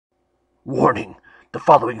Warning: the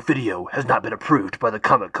following video has not been approved by the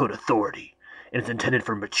Comic Code Authority and is intended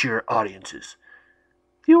for mature audiences.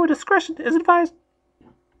 Viewer discretion is advised.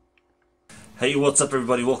 Hey, what's up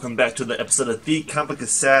everybody? Welcome back to the episode of The Comic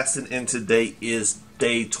Assassin, and today is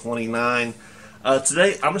day 29.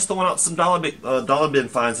 Today I'm just throwing out some dollar bin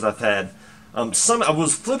finds that I've had. I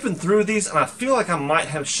was flipping through these and I feel like I might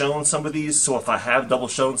have shown some of these, so if I have double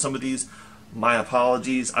shown some of these, my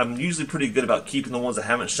apologies. I'm usually pretty good about keeping the ones I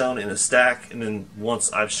haven't shown in a stack, and then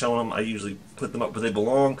once I've shown them, I usually put them up where they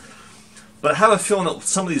belong. But I have a feeling that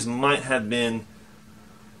some of these might have been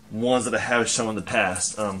ones that I have shown in the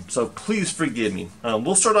past, so please forgive me.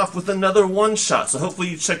 We'll start off with another one-shot, so hopefully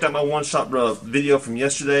you checked out my one-shot video from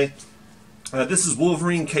yesterday. This is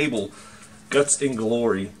Wolverine Cable, Guts and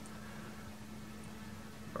Glory.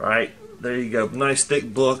 Alright, there you go. Nice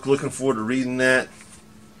thick book. Looking forward to reading that.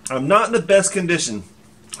 I'm not in the best condition.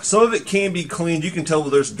 Some of it can be cleaned. You can tell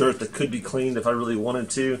there's dirt that could be cleaned if I really wanted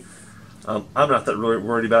to. I'm not that really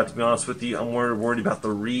worried about it, to be honest with you. I'm more worried about the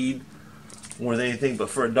read more than anything. But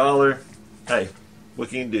for $1, hey, what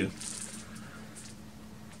can you do?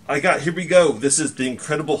 Here we go. This is The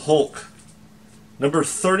Incredible Hulk. Number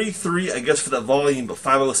 33, I guess, for that volume, but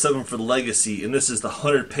 507 for the Legacy. And this is the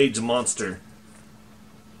 100-page monster.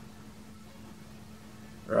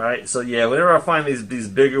 Alright, so yeah, whenever I find these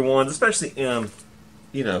bigger ones, especially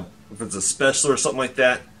you know, if it's a special or something like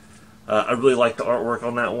that, I really like the artwork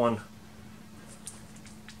on that one.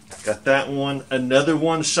 Got that one. Another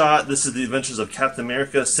one shot. This is The Adventures of Captain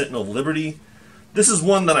America, Sentinel of Liberty. This is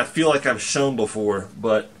one that I feel like I've shown before,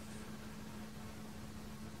 but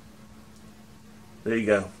there you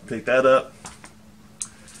go. Pick that up.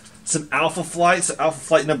 Some Alpha Flight. So Alpha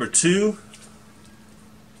Flight number 2.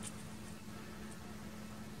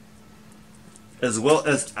 As well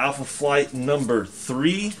as Alpha Flight number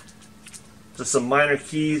 3. Just some minor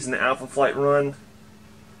keys in the Alpha Flight run,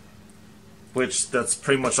 which that's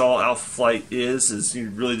pretty much all Alpha Flight is you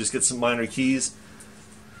really just get some minor keys.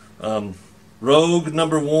 Rogue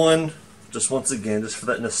number 1, just once again, just for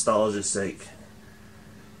that nostalgia's sake.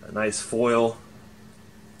 A nice foil.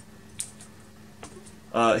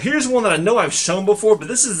 Here's one that I know I've shown before, but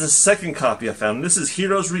this is the second copy I found. This is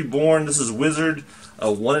Heroes Reborn. This is Wizard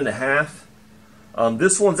 1.5.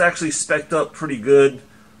 This one's actually spec'd up pretty good,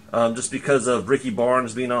 just because of Ricky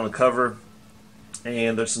Barnes being on the cover,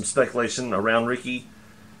 and there's some speculation around Ricky.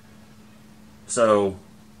 So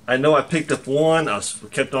I know I picked up one. I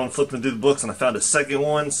kept on flipping through the books and I found a second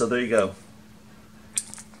one, so there you go.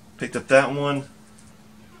 Picked up that one.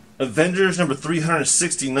 Avengers number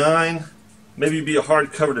 369. Maybe be a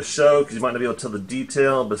hard cover to show because you might not be able to tell the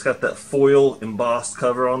detail, but it's got that foil embossed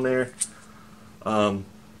cover on there.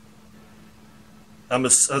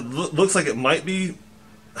 It looks like it might be,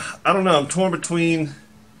 I don't know, I'm torn between,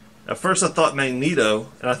 at first I thought Magneto,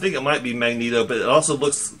 and I think it might be Magneto, but it also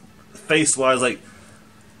looks face-wise like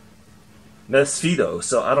Mephisto,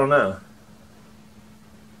 so I don't know.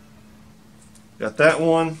 Got that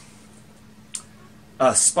one.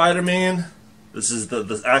 Spider-Man. This is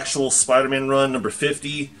the actual Spider-Man run, number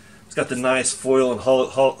 50. It's got the nice foil and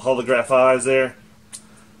holograph eyes there.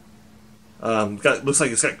 Looks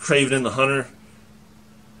like it's got Kraven and the Hunter.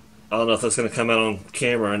 I don't know if that's going to come out on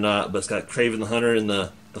camera or not, but it's got Kraven the Hunter in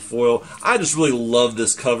the foil. I just really love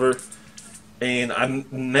this cover, and I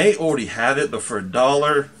may already have it, but for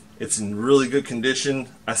 $1, it's in really good condition.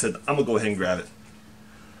 I said, I'm going to go ahead and grab it.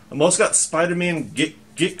 I've also got Spider-Man Get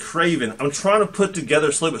Kraven. I'm trying to put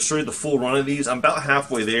together slowly but surely the full run of these. I'm about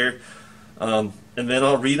halfway there, and then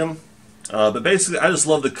I'll read them. But basically, I just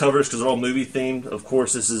love the covers because they're all movie themed. Of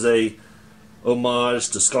course, this is a homage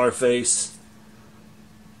to Scarface.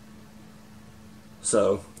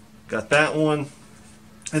 So, got that one.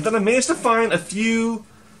 And then I managed to find a few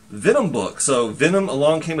Venom books. So, Venom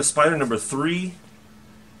Along Came a Spider number 3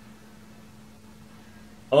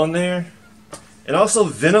 on there. And also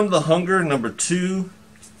Venom the Hunger number 2.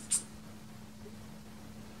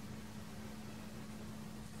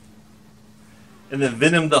 And then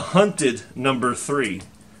Venom the Hunted number 3.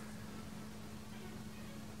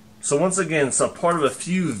 So once again, it's a part of a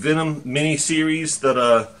few Venom miniseries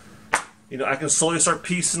that you know, I can slowly start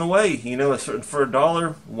piecing away. You know, for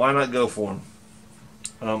 $1, why not go for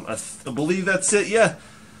them? I believe that's it. Yeah.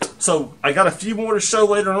 So I got a few more to show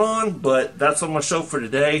later on, but that's what I'm gonna show for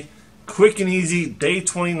today. Quick and easy, day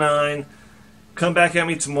 29. Come back at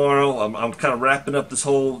me tomorrow. I'm kind of wrapping up this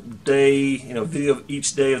whole day, you know, video of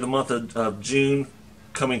each day of the month of June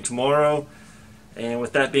coming tomorrow. And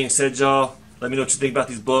with that being said, y'all, let me know what you think about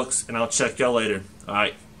these books, and I'll check y'all later. All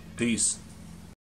right, peace.